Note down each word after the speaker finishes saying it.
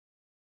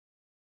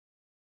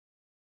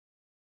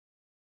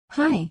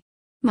Hi.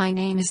 My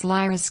name is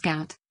Lyra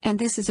Scout, and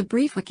this is a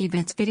brief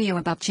Wikivids video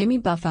about Jimmy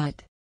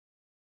Buffett.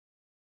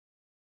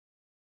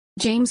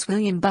 James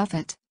William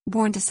Buffett,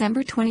 born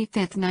December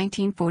 25,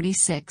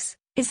 1946,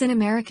 is an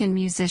American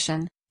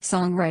musician,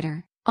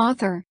 songwriter,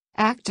 author,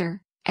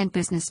 actor, and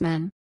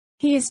businessman.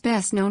 He is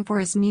best known for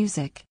his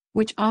music,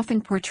 which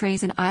often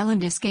portrays an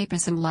island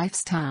escapism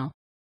lifestyle.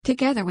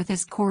 Together with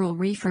his Coral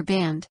Reefer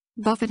Band,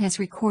 Buffett has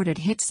recorded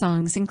hit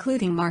songs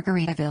including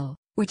Margaritaville,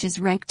 which is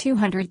ranked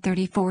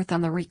 234th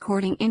on the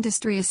Recording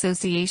Industry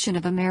Association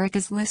of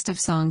America's list of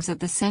songs of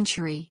the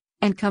century,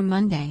 and Come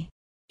Monday.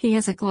 He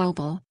has a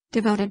global,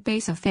 devoted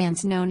base of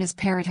fans known as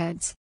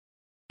Parrotheads.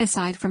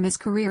 Aside from his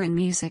career in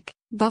music,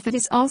 Buffett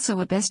is also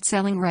a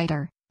best-selling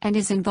writer, and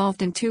is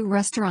involved in two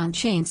restaurant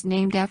chains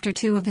named after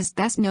two of his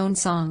best-known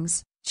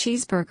songs,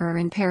 Cheeseburger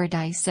in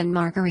Paradise and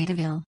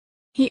Margaritaville.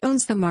 He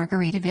owns the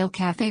Margaritaville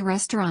Cafe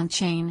restaurant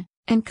chain,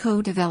 and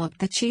co-developed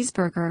the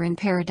Cheeseburger in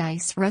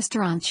Paradise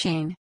restaurant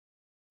chain.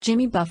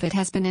 Jimmy Buffett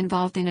has been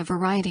involved in a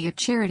variety of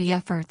charity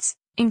efforts,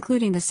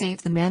 including the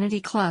Save the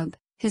Manatee Club,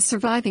 his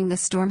Surviving the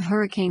Storm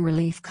Hurricane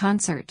Relief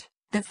Concert,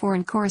 the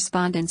Foreign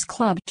Correspondents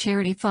Club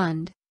Charity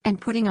Fund,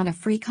 and putting on a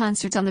free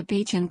concert on the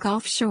beach in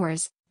Gulf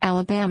Shores,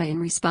 Alabama in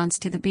response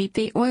to the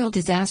BP oil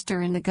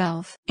disaster in the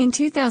Gulf. In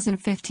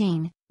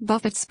 2015,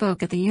 Buffett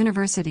spoke at the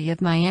University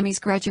of Miami's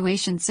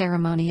graduation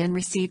ceremony and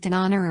received an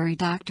honorary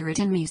doctorate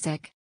in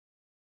music.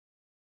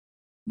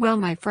 Well,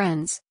 my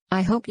friends,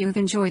 I hope you've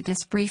enjoyed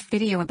this brief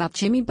video about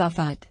Jimmy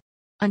Buffett.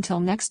 Until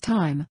next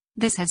time,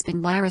 this has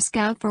been Lyra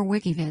Scout for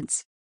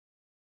Wikivids.